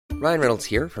Ryan Reynolds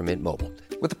here from Mint Mobile.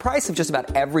 With the price of just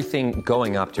about everything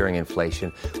going up during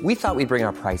inflation, we thought we'd bring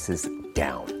our prices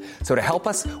down. So to help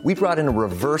us, we brought in a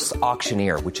reverse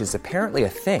auctioneer, which is apparently a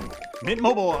thing. Mint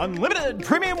Mobile Unlimited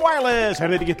Premium Wireless. How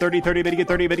to get 30, 30, bit to get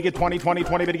 30, bit to get 20, 20,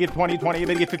 20, bit to get 20, 20,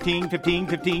 bit to get 15, 15,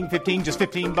 15, 15, just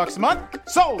 $15 a month?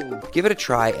 Sold! Give it a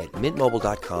try at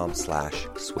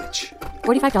mintmobile.com/switch.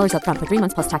 $45 up front for 3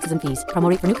 months plus taxes and fees. Promo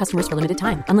rate for new customers for limited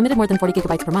time. Unlimited more than 40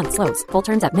 gigabytes per month. Slows full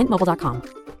terms at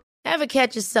mintmobile.com. Ever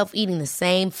catch yourself eating the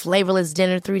same flavorless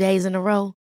dinner 3 days in a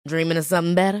row? Dreaming of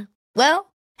something better?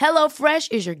 Well,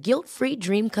 HelloFresh is your guilt-free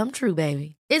dream come true,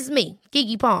 baby. It's me,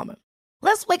 Keke Palmer.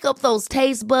 Let's wake up those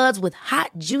taste buds with hot,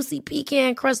 juicy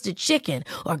pecan-crusted chicken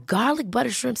or garlic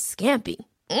butter shrimp scampi.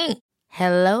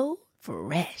 Hello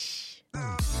Fresh.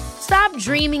 Stop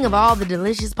dreaming of all the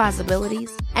delicious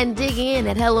possibilities and dig in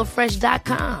at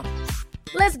HelloFresh.com.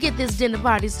 Let's get this dinner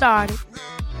party started.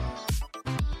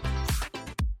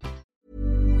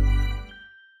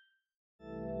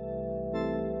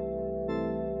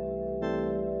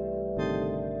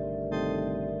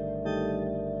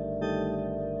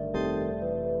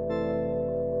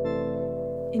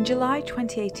 In July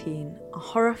 2018, a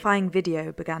horrifying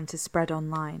video began to spread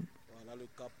online.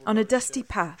 On a dusty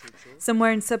path,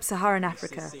 somewhere in sub-Saharan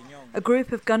Africa, a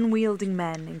group of gun-wielding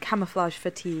men in camouflage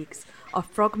fatigues are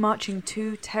frog-marching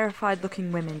 2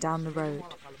 terrified-looking women down the road,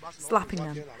 slapping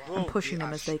them and pushing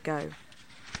them as they go.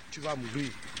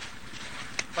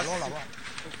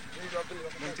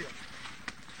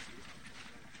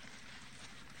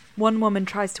 One woman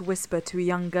tries to whisper to a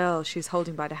young girl she is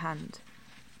holding by the hand.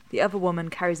 The other woman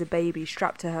carries a baby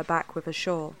strapped to her back with a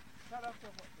shawl.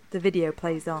 The video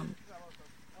plays on.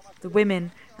 The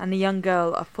women and the young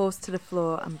girl are forced to the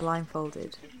floor and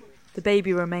blindfolded. The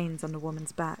baby remains on the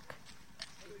woman's back.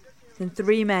 Then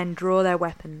 3 men draw their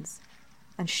weapons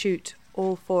and shoot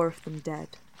all 4 of them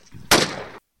dead.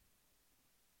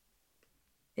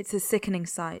 It's a sickening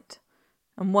sight,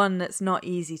 and one that's not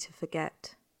easy to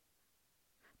forget.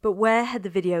 But where had the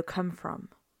video come from?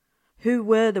 Who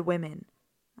were the women?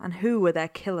 And who were their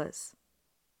killers?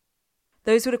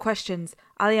 Those were the questions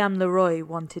Aliam Leroy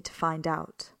wanted to find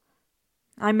out.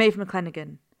 I'm Maeve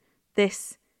McClenaghan.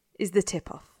 This is The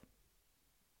Tip-Off.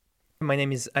 My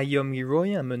name is Aliam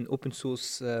Leroy. I'm an open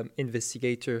source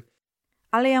investigator.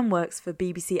 Aliam works for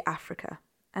BBC Africa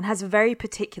and has a very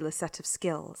particular set of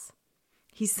skills.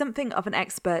 He's something of an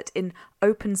expert in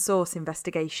open source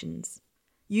investigations,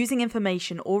 using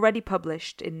information already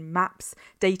published in maps,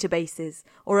 databases,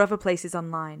 or other places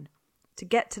online to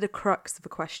get to the crux of a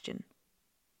question.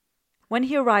 When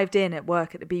he arrived in at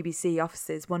work at the BBC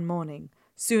offices one morning,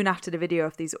 soon after the video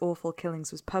of these awful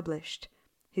killings was published,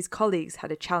 his colleagues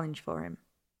had a challenge for him.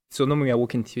 So normally I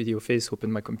walk into the office,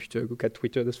 open my computer, look at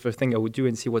Twitter. That's the first thing I would do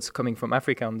and see what's coming from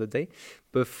Africa on the day.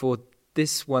 But for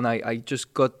this one, I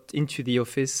just got into the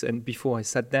office, and before I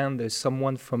sat down, there's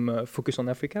someone from Focus on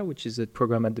Africa, which is a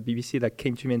program at the BBC, that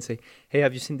came to me and said, "Hey,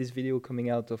 have you seen this video coming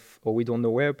out of, or we don't know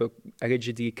where, but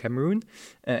allegedly Cameroon?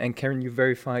 And can you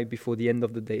verify before the end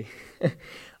of the day?"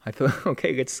 I thought,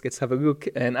 okay, let's have a look.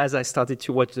 And as I started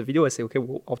to watch the video, I said, okay,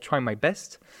 well, I'll try my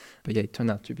best. But yeah, it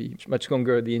turned out to be much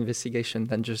longer, the investigation,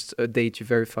 than just a day to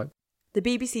verify. The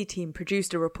BBC team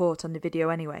produced a report on the video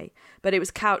anyway, but it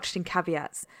was couched in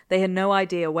caveats. They had no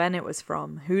idea when it was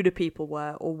from, who the people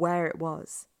were, or where it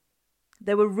was.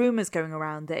 There were rumours going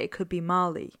around that it could be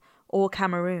Mali or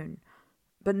Cameroon,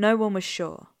 but no one was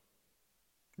sure.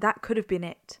 That could have been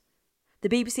it. The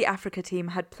BBC Africa team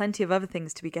had plenty of other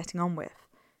things to be getting on with.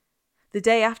 The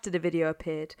day after the video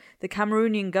appeared, the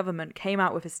Cameroonian government came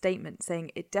out with a statement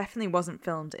saying it definitely wasn't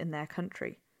filmed in their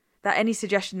country, that any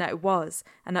suggestion that it was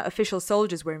and that official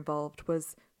soldiers were involved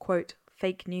was, quote,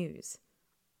 fake news.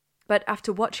 But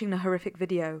after watching the horrific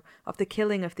video of the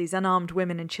killing of these unarmed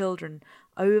women and children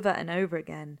over and over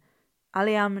again,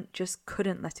 Aliam just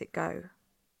couldn't let it go.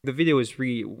 The video is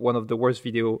really one of the worst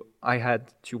videos I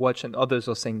had to watch, and others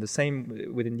are saying the same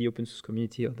within the open source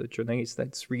community of the journalists.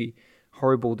 That's really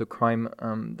horrible, the crime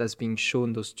that's being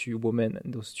shown, those 2 women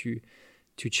and those two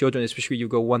children. Especially you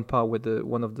go one part where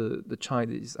one of the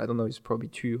child is, I don't know, is probably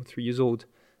 2 or 3 years old,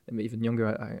 and even younger,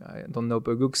 I don't know,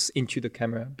 but looks into the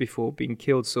camera before being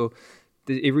killed. So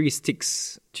it really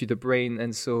sticks to the brain.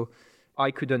 And so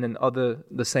I couldn't, and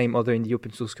the same other in the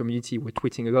open source community were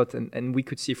tweeting a lot, and we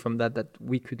could see from that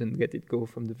we couldn't let it go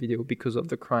from the video because of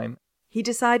the crime. He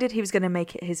decided he was going to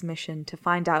make it his mission to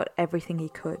find out everything he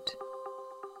could.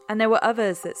 And there were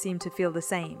others that seemed to feel the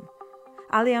same.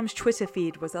 Aliam's Twitter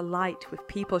feed was alight with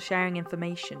people sharing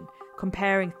information,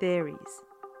 comparing theories.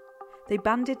 They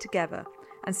banded together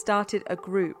and started a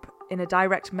group in a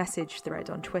direct message thread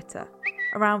on Twitter.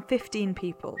 Around 15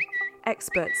 people,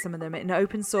 experts some of them in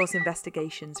open source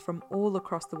investigations from all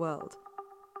across the world,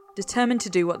 determined to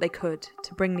do what they could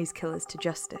to bring these killers to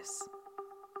justice.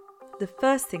 The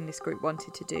first thing this group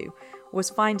wanted to do was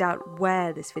find out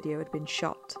where this video had been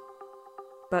shot.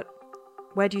 But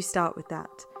where do you start with that?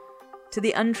 To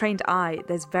the untrained eye,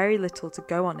 there's very little to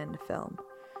go on in the film.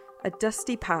 A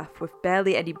dusty path with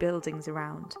barely any buildings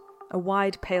around, a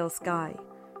wide pale sky.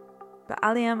 But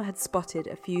Aliam had spotted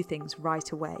a few things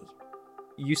right away.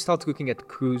 You start looking at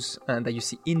crews that you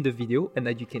see in the video and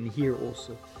that you can hear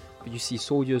also. You see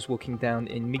soldiers walking down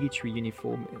in military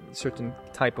uniform, in certain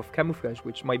type of camouflage,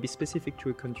 which might be specific to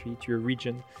a country, to a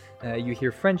region. You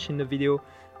hear French in the video,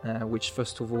 which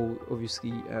first of all,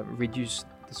 obviously, reduce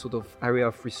the sort of area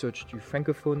of research to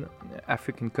Francophone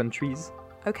African countries.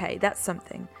 Okay, that's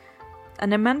something.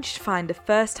 And I managed to find the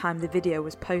first time the video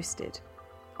was posted,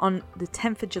 on the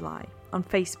 10th of July, on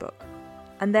Facebook.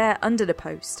 And there, under the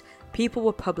post, people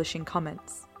were publishing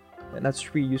comments. And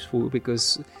that's really useful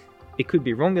because it could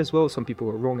be wrong as well. Some people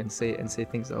are wrong and say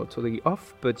things that are totally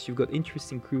off, but you've got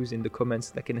interesting clues in the comments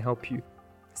that can help you.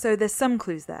 So there's some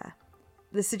clues there.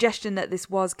 The suggestion that this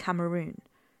was Cameroon.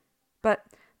 But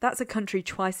that's a country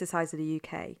twice the size of the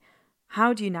UK.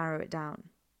 How do you narrow it down?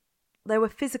 There were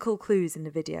physical clues in the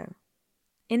video.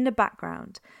 In the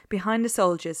background, behind the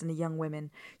soldiers and the young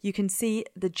women, you can see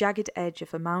the jagged edge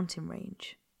of a mountain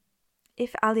range.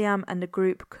 If Aliam and the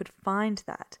group could find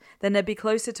that, then they'd be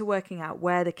closer to working out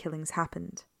where the killings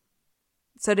happened.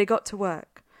 So they got to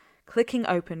work, clicking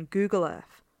open Google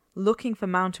Earth, looking for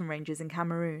mountain ranges in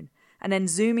Cameroon, and then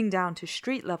zooming down to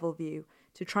street-level view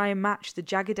to try and match the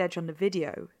jagged edge on the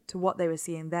video to what they were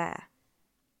seeing there.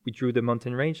 We drew the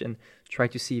mountain range and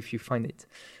tried to see if you find it.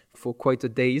 For quite a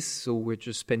days, so we're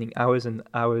just spending hours and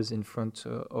hours in front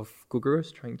of Google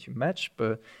Earth trying to match,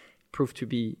 but proved to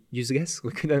be useless.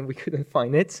 We couldn't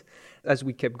find it. As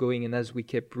we kept going and as we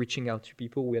kept reaching out to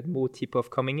people, we had more tip-off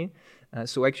coming in.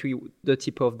 So actually, the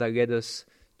tip-off that led us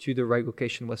to the right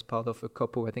location was part of a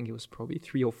couple. I think it was probably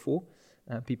 3 or 4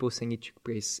 people saying it took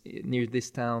place near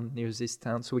this town.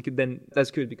 So we could then.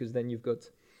 That's good because then you've got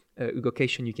a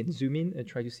location you can zoom in and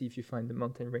try to see if you find the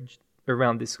mountain range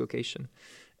around this location.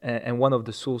 And one of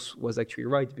the source was actually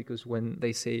right because when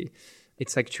they say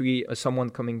it's actually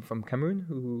someone coming from Cameroon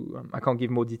who, I can't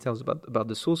give more details about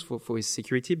the source for his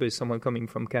security, but it's someone coming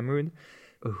from Cameroon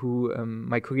who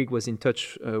my colleague was in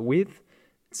touch with.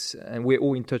 And we're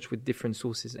all in touch with different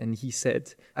sources. And he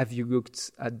said, have you looked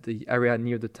at the area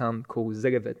near the town called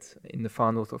Zelevet in the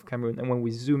far north of Cameroon? And when we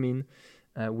zoom in,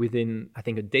 within, I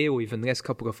think, a day or even less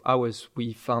couple of hours,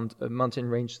 we found a mountain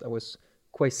range that was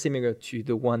quite similar to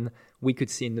the one we could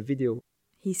see in the video.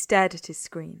 He stared at his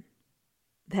screen.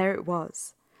 There it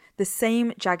was, the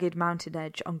same jagged mountain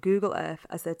edge on Google Earth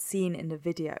as they'd seen in the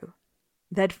video.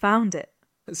 They'd found it.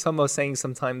 Some are saying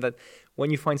sometimes that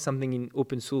when you find something in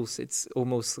open source, it's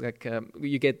almost like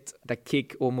you get that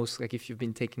kick, almost like if you've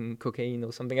been taking cocaine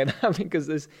or something like that,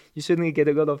 because you suddenly get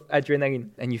a lot of adrenaline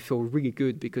and you feel really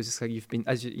good because it's like you've been,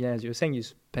 as you were saying, you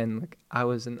spend like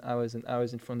hours and hours and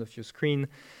hours in front of your screen,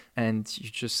 and you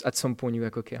just at some point you're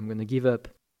like, okay, I'm going to give up.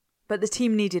 But the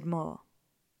team needed more.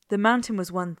 The mountain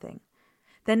was one thing.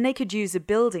 Then they could use the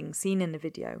building seen in the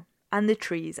video, and the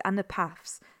trees and the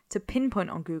paths, to pinpoint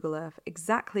on Google Earth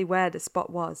exactly where the spot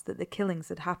was that the killings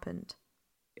had happened.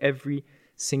 Every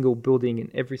single building and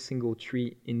every single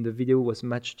tree in the video was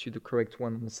matched to the correct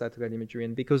one on the satellite imagery,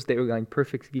 and because they aligned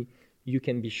perfectly, you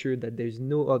can be sure that there's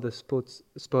no other spot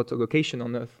or location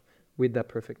on Earth with that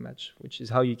perfect match, which is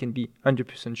how you can be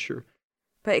 100% sure.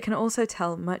 But it can also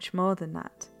tell much more than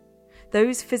that.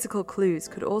 Those physical clues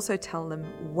could also tell them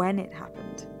when it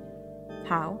happened.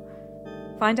 How?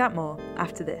 Find out more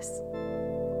after this.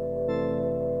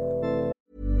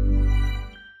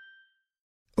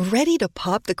 Ready to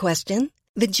pop the question?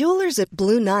 The jewelers at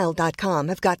BlueNile.com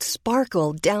have got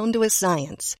sparkle down to a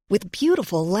science with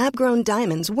beautiful lab-grown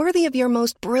diamonds worthy of your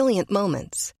most brilliant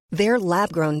moments. Their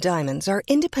lab-grown diamonds are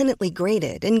independently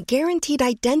graded and guaranteed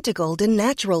identical to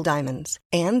natural diamonds,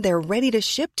 and they're ready to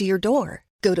ship to your door.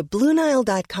 Go to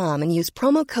BlueNile.com and use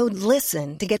promo code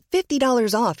LISTEN to get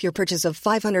 $50 off your purchase of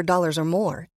 $500 or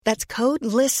more. That's code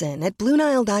LISTEN at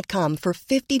BlueNile.com for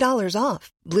 $50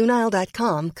 off.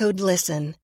 BlueNile.com, code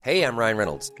LISTEN. Hey, I'm Ryan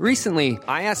Reynolds. Recently,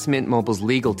 I asked Mint Mobile's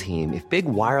legal team if big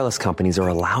wireless companies are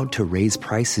allowed to raise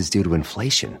prices due to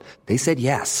inflation. They said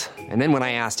yes. And then when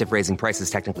I asked if raising prices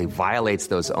technically violates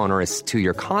those onerous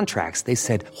 2-year contracts, they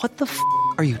said, "What the f***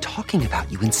 are you talking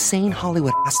about, you insane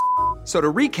Hollywood ass?" So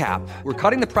to recap, we're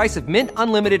cutting the price of Mint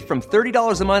Unlimited from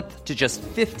 $30 a month to just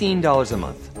 $15 a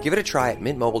month. Give it a try at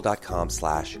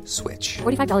mintmobile.com/switch.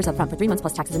 $45 up front for 3 months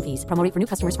plus taxes and fees. Promo rate for new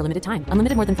customers for limited time.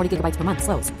 Unlimited more than 40 gigabytes per month.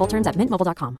 Slows full terms at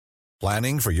mintmobile.com.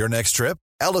 Planning for your next trip?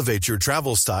 Elevate your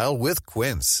travel style with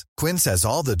Quince. Quince has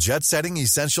all the jet-setting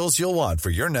essentials you'll want for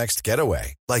your next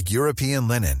getaway, like European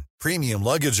linen, premium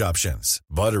luggage options,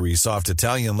 buttery soft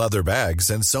Italian leather bags,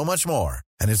 and so much more.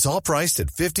 And it's all priced at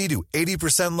 50 to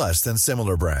 80% less than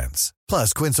similar brands.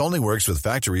 Plus, Quince only works with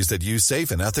factories that use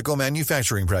safe and ethical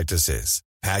manufacturing practices.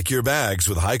 Pack your bags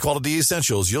with high-quality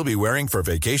essentials you'll be wearing for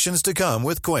vacations to come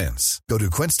with Quince. Go to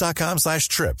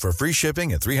quince.com/trip for free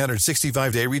shipping and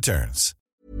 365-day returns.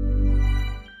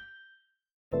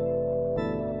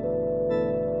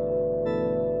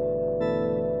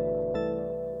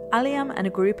 Aliam and a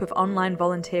group of online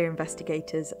volunteer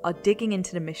investigators are digging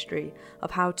into the mystery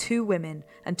of how 2 women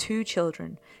and 2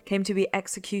 children came to be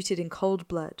executed in cold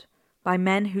blood by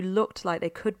men who looked like they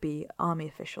could be army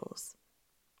officials.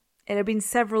 It had been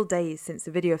several days since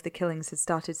the video of the killings had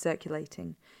started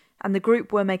circulating, and the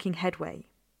group were making headway,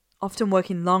 often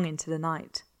working long into the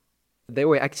night. They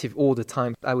were active all the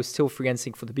time. I was still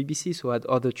freelancing for the BBC, so I had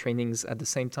other trainings at the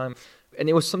same time. And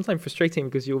it was sometimes frustrating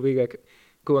because you'll be like,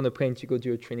 go on a plane to go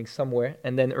do a training somewhere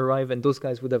and then arrive and those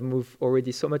guys would have moved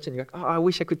already so much and you're like, oh, I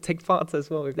wish I could take part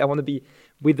as well. I want to be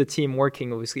with the team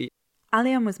working, obviously.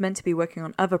 Aliam was meant to be working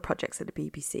on other projects at the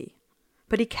BBC,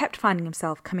 but he kept finding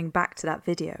himself coming back to that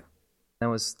video. I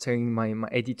was telling my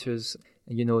editors,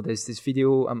 there's this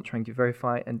video I'm trying to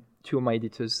verify, and 2 of my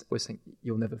editors were saying,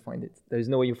 you'll never find it. There's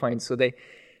no way you find it. So they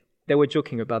were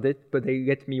joking about it, but they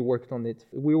let me work on it.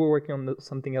 We were working on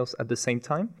something else at the same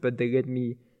time, but they let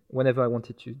me, whenever I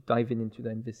wanted to dive into the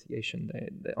investigation,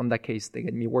 on that case, they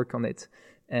let me work on it.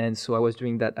 And so I was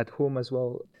doing that at home as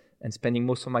well and spending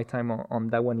most of my time on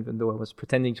that one, even though I was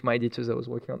pretending to my editors I was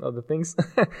working on other things,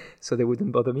 so they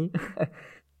wouldn't bother me.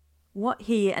 What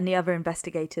he and the other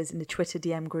investigators in the Twitter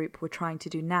DM group were trying to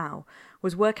do now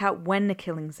was work out when the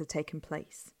killings had taken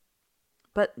place.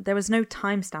 But there was no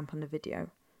timestamp on the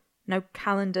video, no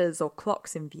calendars or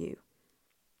clocks in view.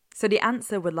 So the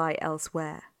answer would lie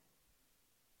elsewhere.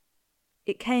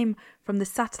 It came from the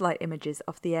satellite images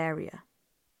of the area.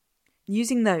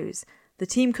 Using those, the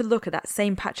team could look at that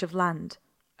same patch of land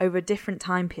over different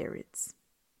time periods.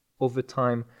 Over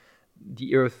time,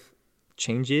 the Earth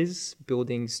changes,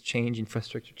 buildings change,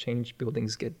 infrastructure change,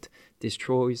 buildings get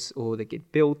destroyed or they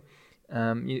get built.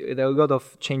 There are a lot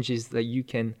of changes that you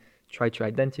can try to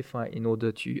identify in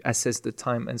order to assess the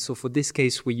time. And so for this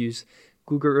case, we use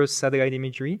Google Earth satellite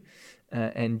imagery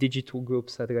and digital globe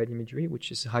satellite imagery,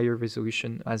 which is higher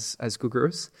resolution as Google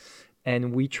Earth.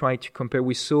 And we try to compare.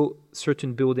 We saw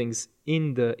certain buildings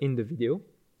in the video,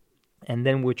 and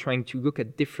then we're trying to look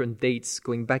at different dates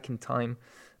going back in time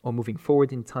or moving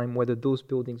forward in time, whether those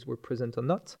buildings were present or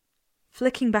not.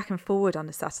 Flicking back and forward on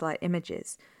the satellite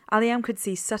images, Aliam could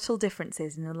see subtle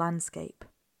differences in the landscape,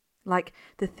 like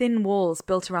the thin walls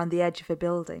built around the edge of a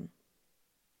building.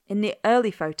 In the early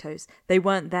photos, they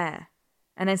weren't there,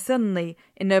 and then suddenly,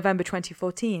 in November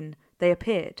 2014, they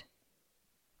appeared.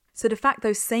 So the fact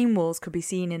those same walls could be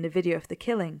seen in the video of the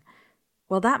killing,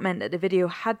 well, that meant that the video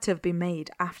had to have been made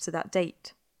after that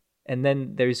date. And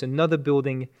then there is another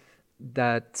building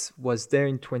that was there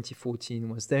in 2014,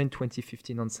 was there in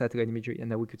 2015 on satellite imagery,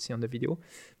 and that we could see on the video,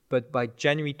 but by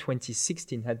January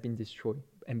 2016 had been destroyed.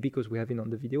 And because we have it on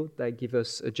the video, that gives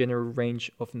us a general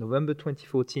range of November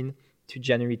 2014 to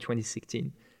January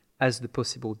 2016 as the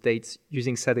possible dates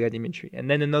using satellite imagery. And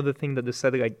then another thing that the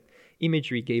satellite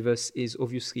imagery gave us is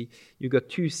obviously you got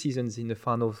 2 seasons in the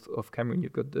far north of Cameroon. You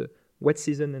got the wet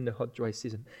season and the hot dry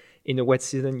season. In the wet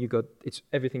season,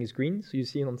 everything is green. So you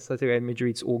see on satellite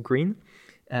imagery, it's all green.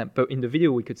 But in the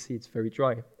video, we could see it's very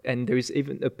dry. And there is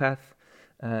even a path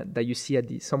that you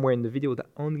see somewhere in the video that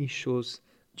only shows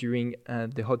during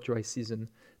the hot dry season,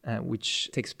 which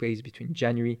takes place between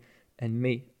January and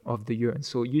May of the year. And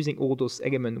so using all those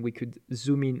elements, we could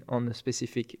zoom in on a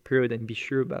specific period and be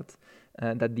sure about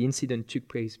that the incident took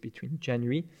place between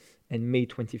January and May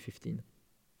 2015.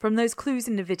 From those clues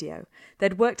in the video,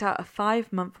 they'd worked out a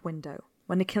 5-month window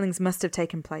when the killings must have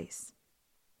taken place.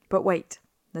 But wait,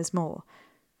 there's more.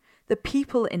 The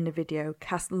people in the video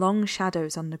cast long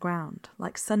shadows on the ground,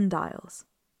 like sundials.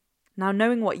 Now,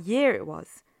 knowing what year it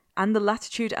was, and the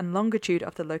latitude and longitude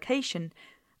of the location,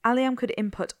 Aliam could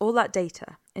input all that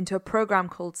data into a program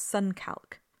called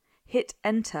SunCalc. Hit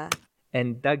enter.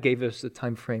 And that gave us the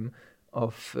time frame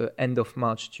of end of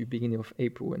March to beginning of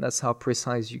April, and that's how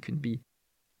precise you can be.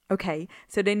 Okay,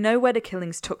 so they know where the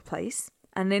killings took place,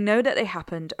 and they know that they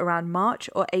happened around March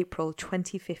or April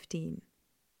 2015.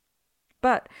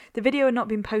 But the video had not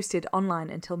been posted online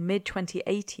until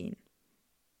mid-2018.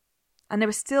 And there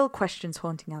were still questions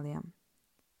haunting Aliam.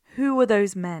 Who were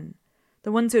those men?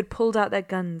 The ones who had pulled out their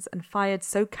guns and fired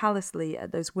so callously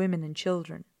at those women and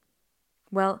children?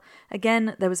 Well,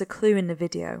 again, there was a clue in the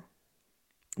video.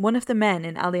 One of the men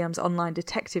in Aliam's online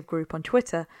detective group on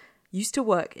Twitter used to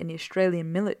work in the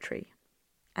Australian military,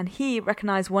 and he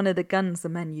recognised one of the guns the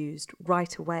men used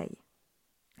right away.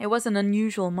 It was an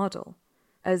unusual model,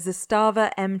 a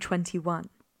Zastava M21,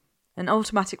 an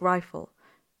automatic rifle,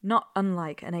 not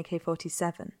unlike an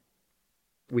AK-47.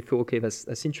 We thought, okay,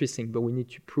 that's interesting, but we need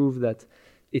to prove that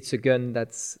it's a gun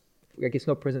that's, like, it's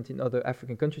not present in other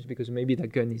African countries, because maybe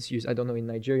that gun is used, I don't know, in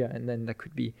Nigeria, and then that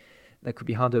could be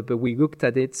harder. But we looked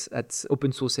at it at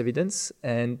open source evidence,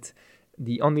 and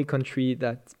the only country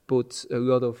that bought a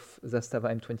lot of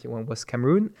Zastava M21 was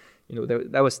Cameroon.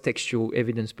 That was textual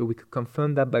evidence, but we could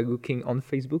confirm that by looking on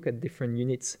Facebook at different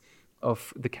units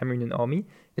of the Cameroonian army,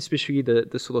 especially the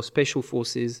sort of special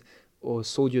forces or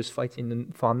soldiers fighting in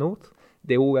the far north.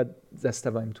 They all had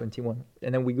Zastava M21.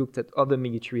 And then we looked at other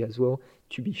military as well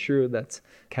to be sure that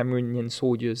Cameroonian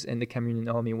soldiers and the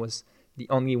Cameroonian army was the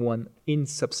only one in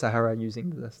Sub-Sahara using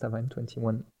the Zastava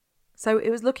M21. So it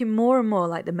was looking more and more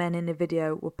like the men in the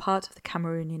video were part of the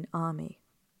Cameroonian army.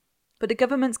 But the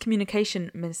government's communication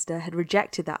minister had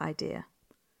rejected that idea.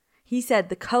 He said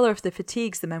the colour of the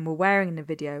fatigues the men were wearing in the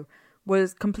video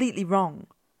was completely wrong,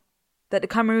 that the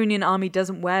Cameroonian army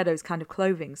doesn't wear those kind of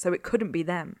clothing, so it couldn't be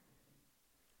them.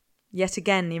 Yet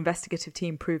again, the investigative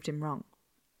team proved him wrong.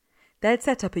 They had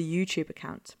set up a YouTube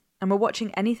account and were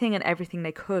watching anything and everything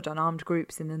they could on armed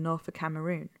groups in the north of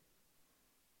Cameroon.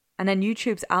 And then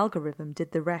YouTube's algorithm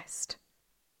did the rest.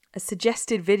 A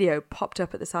suggested video popped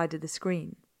up at the side of the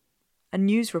screen. A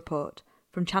news report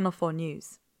from Channel 4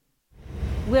 News.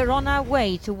 We're on our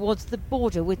way towards the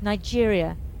border with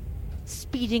Nigeria,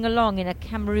 speeding along in a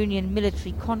Cameroonian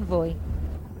military convoy.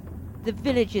 The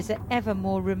villages are ever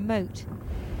more remote.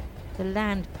 The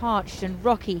land parched and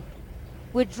rocky.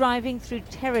 We're driving through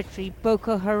territory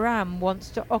Boko Haram wants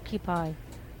to occupy,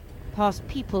 past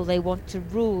people they want to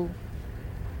rule.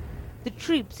 The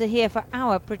troops are here for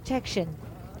our protection,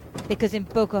 because in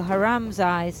Boko Haram's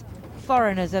eyes,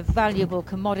 foreigners are valuable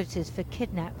commodities for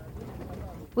kidnap.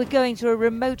 We're going to a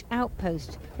remote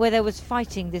outpost where there was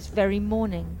fighting this very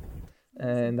morning.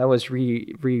 And that was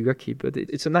really, really lucky. But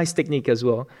it's a nice technique as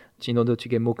well, in order to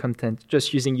get more content,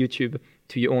 just using YouTube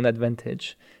to your own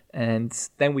advantage. And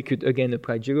then we could again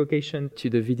apply geolocation to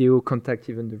the video, contact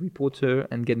even the reporter,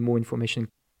 and get more information.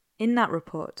 In that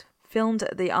report, filmed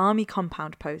at the army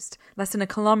compound post less than a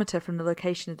kilometre from the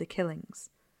location of the killings,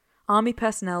 army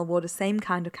personnel wore the same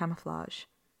kind of camouflage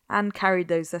and carried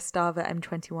those Zastava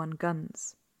M21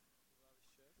 guns.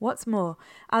 What's more,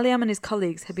 Aliam and his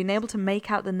colleagues had been able to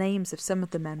make out the names of some of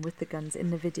the men with the guns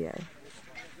in the video.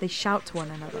 They shout to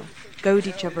one another, goad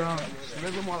each other on.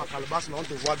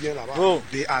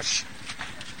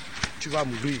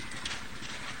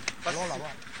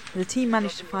 The team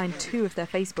managed to find 2 of their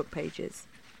Facebook pages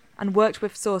and worked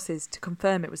with sources to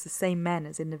confirm it was the same men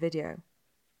as in the video.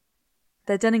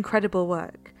 They'd done incredible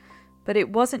work, but it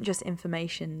wasn't just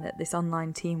information that this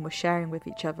online team was sharing with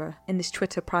each other in this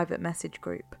Twitter private message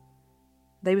group.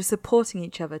 They were supporting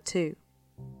each other too.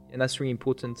 And that's really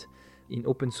important in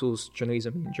open source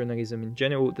journalism in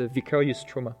general, the vicarious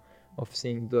trauma of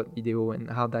seeing that video and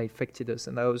how that affected us.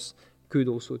 And that was good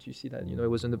also to see that, it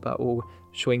wasn't about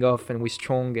showing off and we're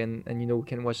strong and we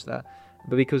can watch that.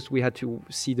 But because we had to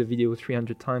see the video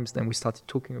 300 times, then we started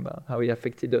talking about how it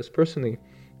affected us personally.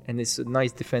 And it's a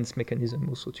nice defense mechanism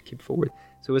also to keep forward.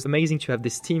 So it was amazing to have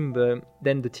this team, but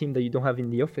then the team that you don't have in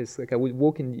the office. Like I would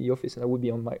walk in the office and I would be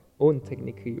on my own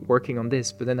technically working on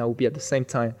this, but then I would be at the same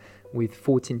time with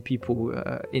 14 people,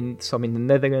 some in the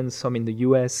Netherlands, some in the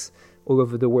US, all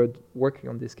over the world working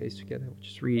on this case together, which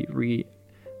is really, really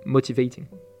motivating.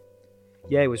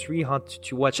 Yeah, it was really hard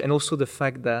to watch. And also the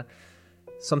fact that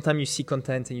sometimes you see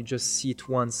content and you just see it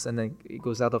once and then it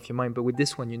goes out of your mind. But with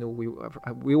this one,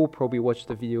 we all probably watched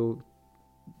the video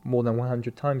more than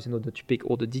 100 times in order to pick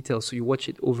all the details. So you watch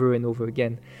it over and over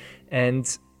again. And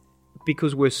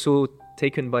because we're so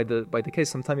taken by the case,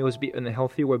 sometimes it was a bit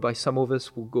unhealthy, whereby some of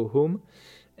us will go home.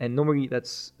 And normally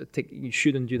you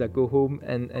shouldn't do that. Go home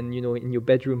and in your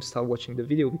bedroom start watching the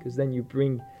video, because then you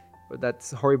bring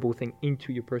that horrible thing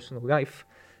into your personal life.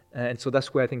 And so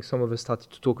that's where I think some of us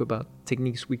started to talk about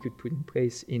techniques we could put in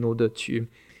place in order to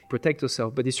protect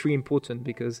ourselves. But it's really important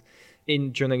because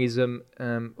in journalism,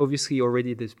 obviously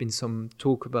already there's been some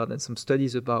talk about and some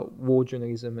studies about war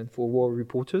journalism and for war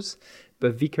reporters,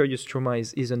 but vicarious trauma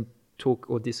isn't talked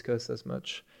or discussed as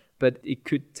much. But it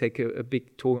could take a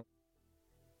big toll.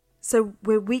 So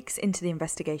we're weeks into the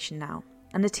investigation now,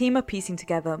 and the team are piecing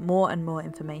together more and more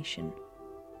information.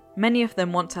 Many of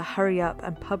them want to hurry up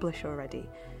and publish already,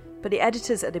 but the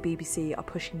editors at the BBC are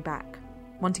pushing back,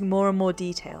 wanting more and more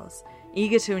details,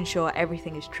 eager to ensure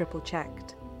everything is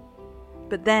triple-checked.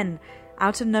 But then,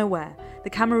 out of nowhere, the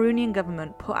Cameroonian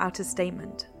government put out a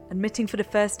statement admitting for the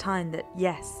first time that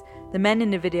yes, the men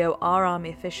in the video are army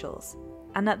officials,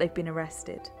 and that they've been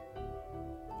arrested.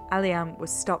 Aliam was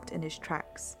stopped in his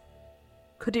tracks.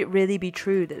 Could it really be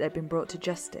true that they'd been brought to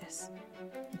justice?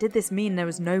 Did this mean there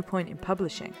was no point in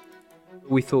publishing?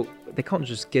 We thought they can't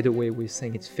just get away with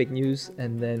saying it's fake news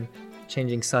and then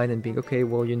changing side and being, okay,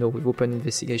 well, we've opened an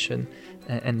investigation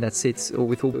and that's it. So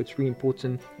we thought it's really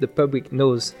important the public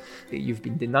knows that you've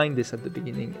been denying this at the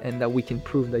beginning and that we can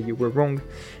prove that you were wrong.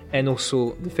 And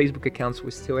also the Facebook accounts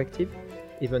were still active,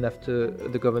 even after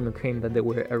the government claimed that they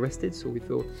were arrested. So we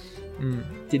thought,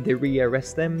 did they really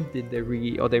arrest them?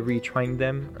 Are they really trying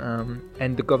them?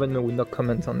 And the government would not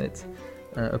comment on it,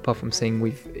 apart from saying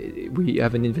we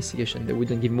have an investigation. They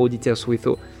wouldn't give more details. So we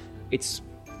thought it's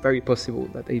very possible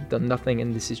that they've done nothing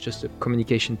and this is just a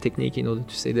communication technique in order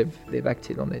to say they've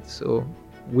acted on it. So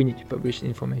we need to publish the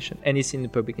information, and it's in the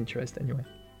public interest anyway.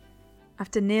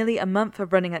 After nearly a month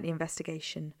of running at the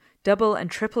investigation, double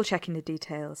and triple checking the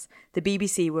details, the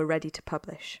BBC were ready to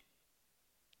publish.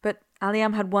 But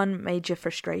Aliam had one major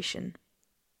frustration.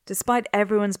 Despite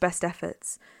everyone's best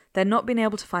efforts, they'd not been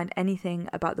able to find anything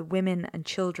about the women and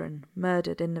children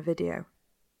murdered in the video.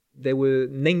 There were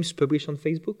names published on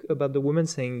Facebook about the women,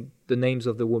 saying the names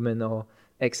of the women are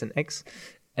X and X,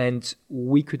 and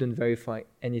we couldn't verify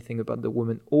anything about the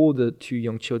women or the two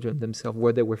young children themselves,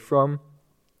 where they were from,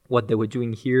 what they were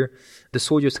doing here. The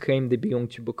soldiers claimed they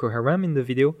belonged to Boko Haram in the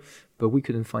video, but we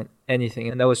couldn't find anything.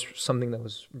 And that was something that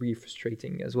was really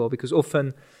frustrating as well, because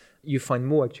often you find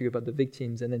more actually about the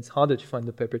victims and it's harder to find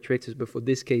the perpetrators. But for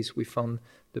this case, we found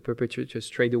the perpetrators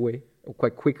straight away or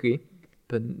quite quickly,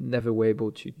 but never were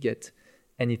able to get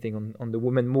anything on the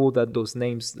women, more than those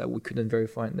names that we couldn't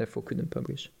verify and therefore couldn't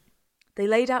publish. They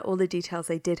laid out all the details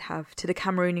they did have to the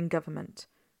Cameroonian government,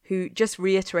 who just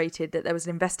reiterated that there was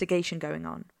an investigation going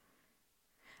on.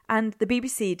 And the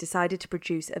BBC decided to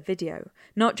produce a video,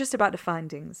 not just about the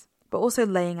findings, but also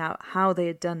laying out how they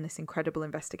had done this incredible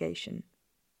investigation.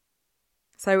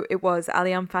 So it was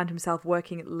Aliam found himself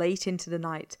working late into the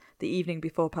night the evening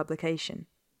before publication.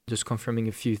 Just confirming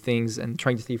a few things and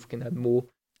trying to see if we can add more.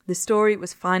 The story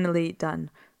was finally done,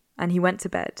 and he went to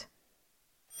bed.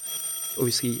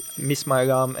 Obviously, missed my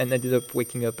alarm and ended up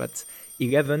waking up at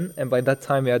 11. And by that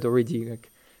time, I had already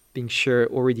been sure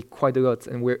already quite a lot.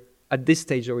 And we're at this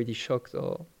stage already shocked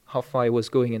or how far it was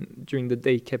going. And during the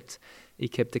day,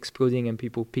 it kept exploding and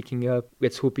people picking up.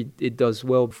 Let's hope it does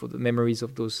well for the memories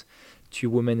of those two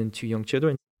women and two young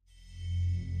children.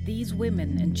 These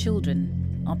women and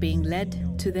children are being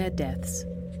led to their deaths.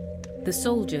 The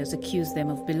soldiers accuse them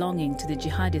of belonging to the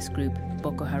jihadist group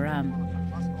Boko Haram.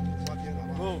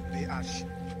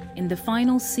 In the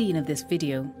final scene of this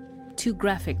video, too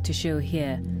graphic to show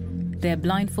here, they're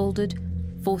blindfolded,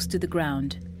 forced to the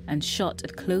ground, and shot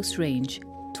at close range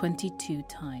 22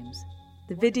 times.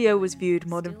 The video was viewed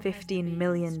more than 15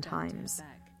 million times.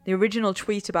 The original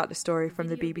tweet about the story from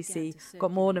the BBC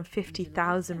got more than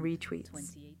 50,000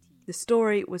 retweets. The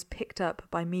story was picked up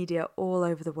by media all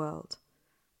over the world.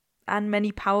 And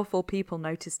many powerful people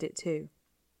noticed it too.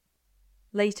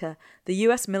 Later, the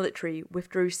US military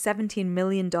withdrew $17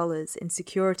 million in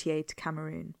security aid to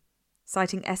Cameroon,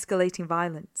 citing escalating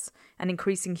violence and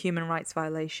increasing human rights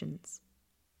violations.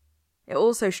 It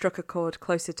also struck a chord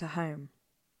closer to home.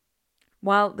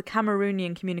 While the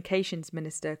Cameroonian communications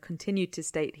minister continued to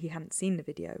state he hadn't seen the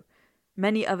video,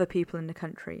 many other people in the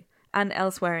country and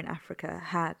elsewhere in Africa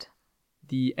had.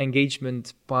 The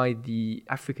engagement by the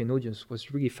African audience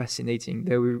was really fascinating.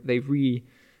 They really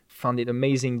found it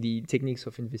amazing, the techniques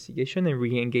of investigation, and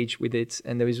really engaged with it.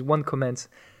 And there is one comment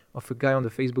of a guy on the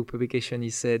Facebook publication. He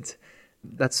said,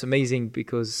 "That's amazing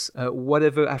because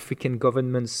whatever African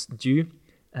governments do,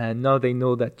 now they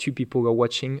know that two people are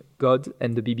watching, God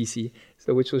and the BBC."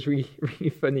 So which was really, really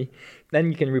funny.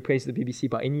 Then you can replace the BBC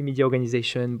by any media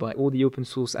organization, by all the open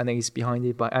source analysts behind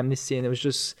it, by Amnesty. And it was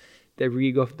just, they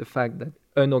really got the fact that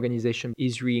an organization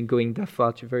is really going that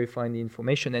far to verify the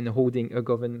information and holding a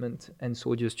government and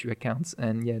soldiers to account.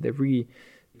 And yeah, they really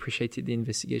appreciated the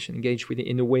investigation, engaged with it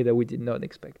in a way that we did not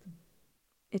expect.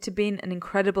 It had been an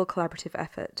incredible collaborative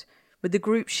effort, with the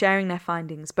group sharing their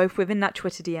findings both within that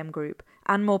Twitter DM group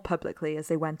and more publicly as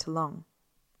they went along.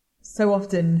 So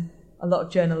often, a lot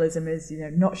of journalism is,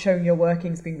 not showing your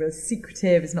workings, being really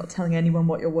secretive, is not telling anyone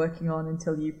what you're working on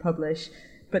until you publish.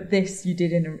 but this you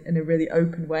did in a really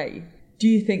open way. Do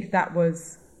you think that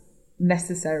was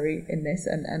necessary in this,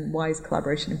 and why is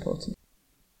collaboration important?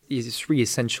 It's really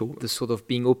essential, the sort of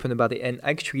being open about it. And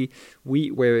actually,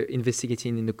 we were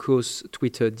investigating in the close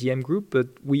Twitter DM group, but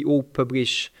we all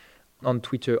publish on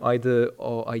Twitter either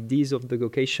our ideas of the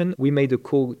location. We made a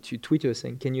call to Twitter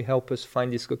saying, can you help us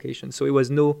find this location? So it was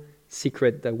no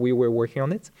secret that we were working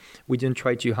on it. We didn't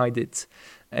try to hide it.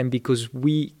 And because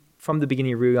we, from the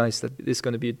beginning, realized that this is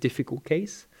going to be a difficult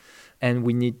case, and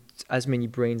we need as many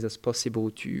brains as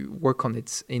possible to work on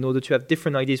it in order to have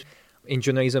different ideas. In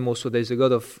journalism also, there's a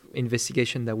lot of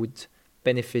investigation that would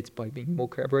benefit by being more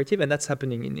collaborative, and that's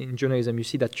happening in journalism. You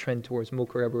see that trend towards more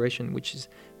collaboration, which is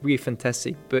really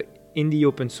fantastic. But in the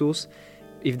open source,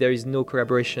 if there is no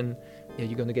collaboration,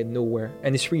 you're going to get nowhere.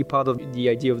 And it's really part of the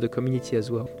idea of the community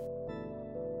as well.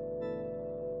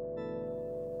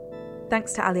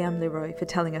 Thanks to Aliam Leroy for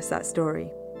telling us that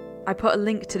story. I put a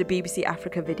link to the BBC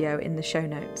Africa video in the show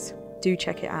notes. Do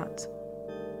check it out.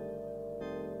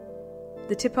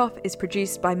 The Tip-Off is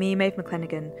produced by me, Maeve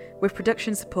McClenaghan, with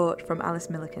production support from Alice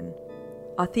Milliken.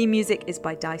 Our theme music is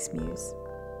by Dice Muse.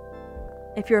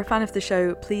 If you're a fan of the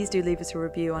show, please do leave us a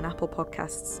review on Apple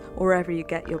Podcasts or wherever you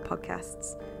get your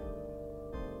podcasts.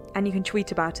 And you can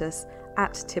tweet about us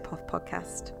at Tip-Off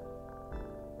Podcast.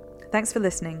 Thanks for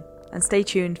listening, and stay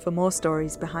tuned for more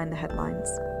stories behind the headlines.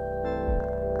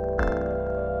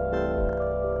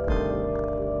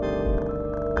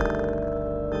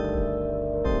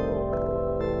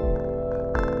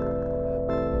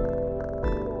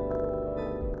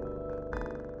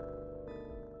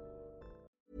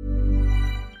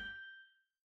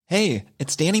 Hey,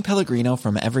 it's Danny Pellegrino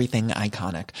from Everything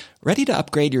Iconic. Ready to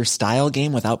upgrade your style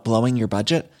game without blowing your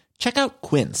budget? Check out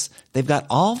Quince. They've got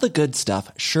all the good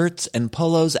stuff, shirts and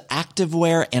polos,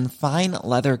 activewear, and fine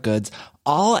leather goods,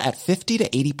 all at 50 to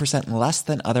 80% less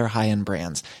than other high-end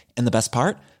brands. And the best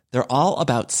part? They're all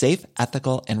about safe,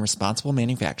 ethical, and responsible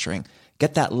manufacturing.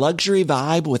 Get that luxury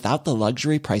vibe without the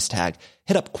luxury price tag.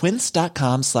 Hit up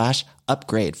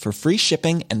quince.com/upgrade for free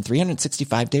shipping and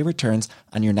 365-day returns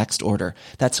on your next order.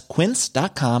 That's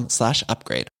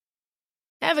quince.com/upgrade.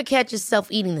 Ever catch yourself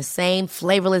eating the same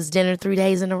flavorless dinner 3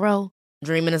 days in a row?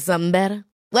 Dreaming of something better?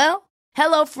 Well,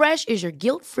 HelloFresh is your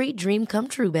guilt-free dream come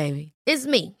true, baby. It's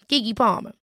me, Keke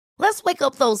Palmer. Let's wake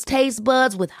up those taste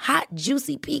buds with hot,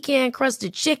 juicy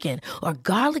pecan-crusted chicken or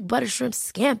garlic butter shrimp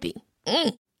scampi.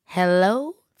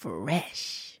 Hello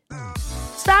Fresh.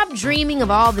 Stop dreaming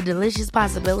of all the delicious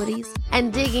possibilities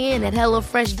and dig in at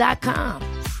HelloFresh.com.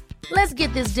 Let's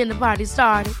get this dinner party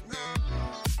started.